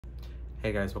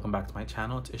Hey guys, welcome back to my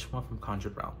channel. It's Ishmael from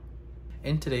Conjured Realm.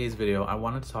 In today's video, I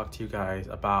wanted to talk to you guys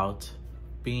about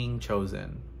being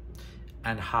chosen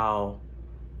and how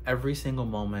every single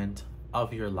moment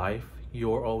of your life,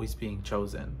 you're always being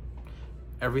chosen.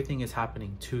 Everything is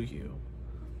happening to you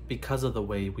because of the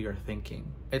way we are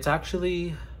thinking. It's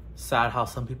actually sad how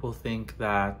some people think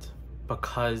that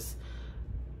because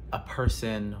a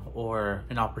person or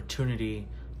an opportunity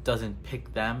doesn't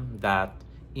pick them, that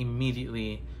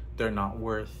immediately they're not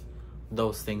worth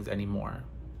those things anymore.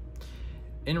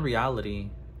 In reality,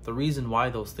 the reason why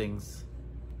those things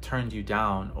turned you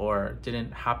down or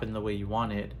didn't happen the way you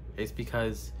wanted is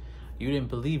because you didn't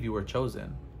believe you were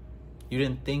chosen. You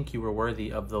didn't think you were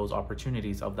worthy of those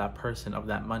opportunities, of that person, of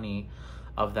that money,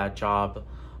 of that job,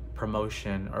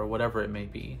 promotion, or whatever it may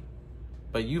be.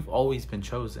 But you've always been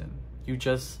chosen. You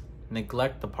just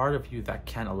neglect the part of you that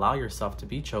can't allow yourself to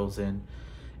be chosen,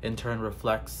 in turn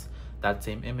reflects that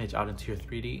same image out into your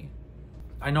 3D.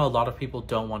 I know a lot of people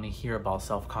don't want to hear about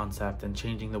self-concept and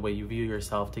changing the way you view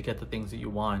yourself to get the things that you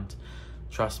want.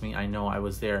 Trust me, I know I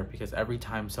was there, because every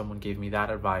time someone gave me that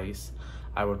advice,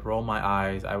 I would roll my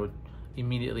eyes. I would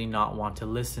immediately not want to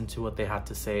listen to what they had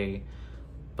to say.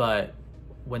 But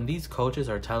when these coaches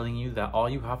are telling you that all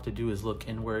you have to do is look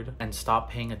inward and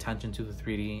stop paying attention to the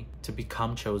 3D to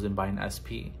become chosen by an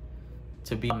SP,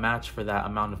 to be a match for that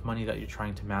amount of money that you're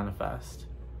trying to manifest.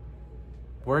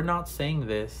 We're not saying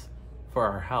this for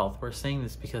our health. We're saying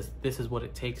this because this is what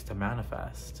it takes to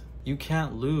manifest. You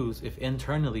can't lose if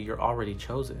internally you're already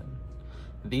chosen.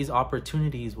 These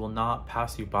opportunities will not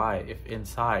pass you by if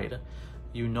inside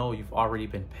you know you've already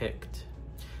been picked.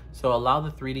 So allow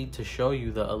the 3D to show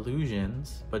you the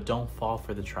illusions, but don't fall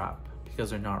for the trap,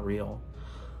 because they're not real.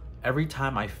 Every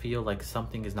time I feel like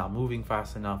something is not moving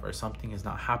fast enough or something is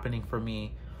not happening for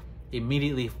me,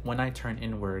 immediately when I turn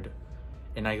inward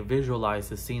and I visualize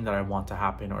the scene that I want to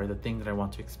happen, or the thing that I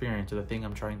want to experience, or the thing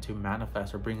I'm trying to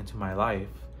manifest or bring into my life,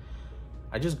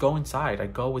 I just go inside, I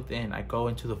go within, I go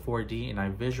into the 4D and I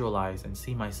visualize and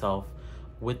see myself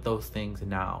with those things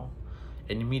now.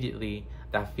 And immediately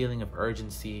that feeling of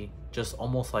urgency just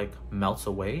almost like melts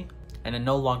away, and it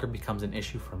no longer becomes an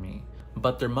issue for me.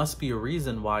 But there must be a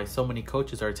reason why so many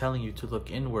coaches are telling you to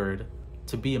look inward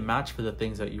to be a match for the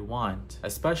things that you want,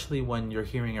 especially when you're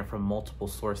hearing it from multiple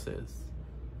sources,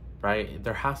 right?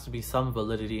 There has to be some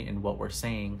validity in what we're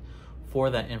saying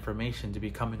for that information to be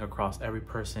coming across every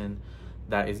person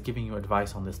that is giving you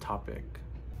advice on this topic.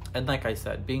 And like I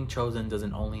said, being chosen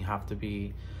doesn't only have to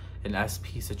be an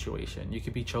SP situation. You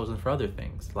could be chosen for other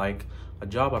things, like a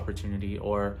job opportunity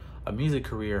or a music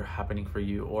career happening for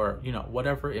you, or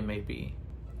whatever it may be.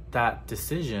 That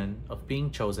decision of being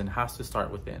chosen has to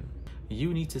start within.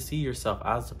 You need to see yourself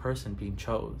as the person being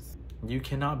chose. You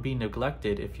cannot be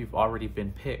neglected if you've already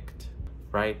been picked,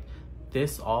 right?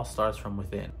 This all starts from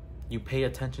within. You pay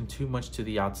attention too much to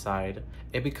the outside,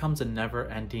 it becomes a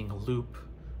never-ending loop.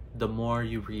 The more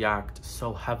you react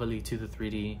so heavily to the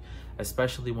 3D,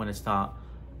 especially when it's not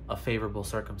a favorable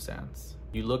circumstance.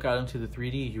 You look out into the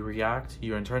 3D, you react,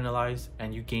 you internalize,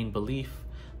 and you gain belief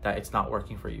that it's not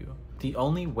working for you. The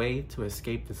only way to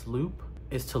escape this loop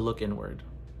is to look inward,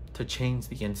 to change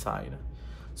the inside,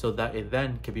 so that it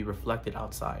then can be reflected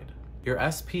outside. Your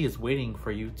SP is waiting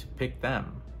for you to pick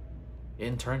them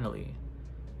internally.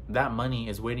 That money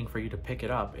is waiting for you to pick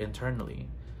it up internally.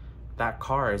 That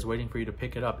car is waiting for you to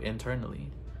pick it up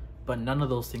internally. But none of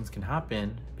those things can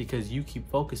happen because you keep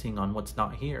focusing on what's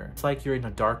not here. It's like you're in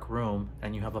a dark room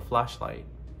and you have a flashlight.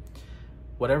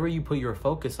 Whatever you put your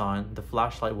focus on, the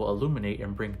flashlight will illuminate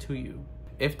and bring to you.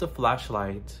 If the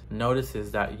flashlight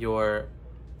notices that your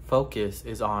focus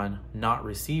is on not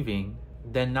receiving,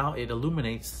 then now it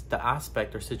illuminates the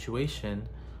aspect or situation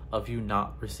of you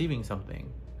not receiving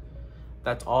something.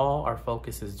 That's all our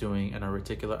focus is doing, and our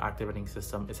reticular activating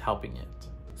system is helping it.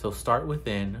 So start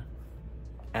within,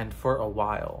 and for a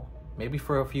while, maybe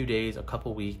for a few days, a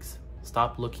couple weeks,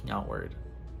 stop looking outward.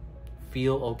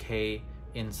 Feel okay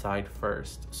inside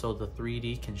first, so the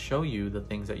 3D can show you the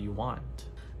things that you want.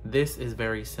 This is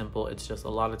very simple. It's just a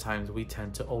lot of times we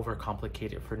tend to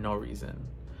overcomplicate it for no reason.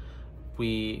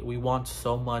 We want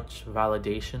so much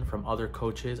validation from other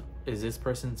coaches. Is this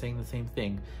person saying the same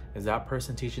thing? Is that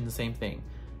person teaching the same thing?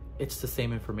 It's the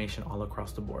same information all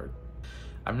across the board.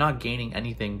 I'm not gaining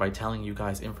anything by telling you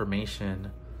guys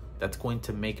information that's going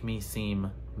to make me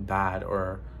seem bad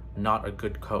or not a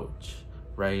good coach,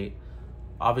 right?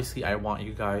 Obviously, I want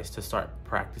you guys to start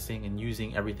practicing and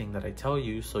using everything that I tell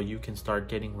you so you can start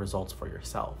getting results for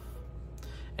yourself.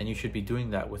 And you should be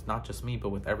doing that with not just me, but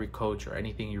with every coach or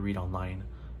anything you read online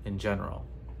in general.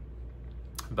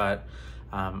 But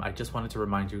I just wanted to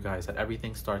remind you guys that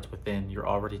everything starts within. You're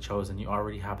already chosen. You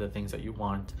already have the things that you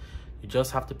want. You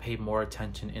just have to pay more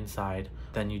attention inside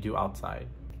than you do outside,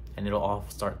 and it'll all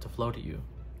start to flow to you.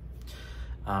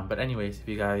 But anyways, if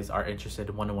you guys are interested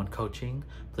in one-on-one coaching,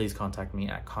 please contact me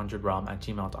at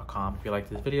conjuredrealm@gmail.com. If you like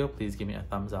this video, please give me a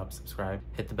thumbs up, subscribe,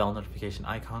 hit the bell notification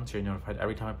icon so you're notified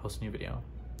every time I post a new video.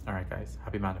 All right, guys,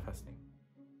 happy manifesting.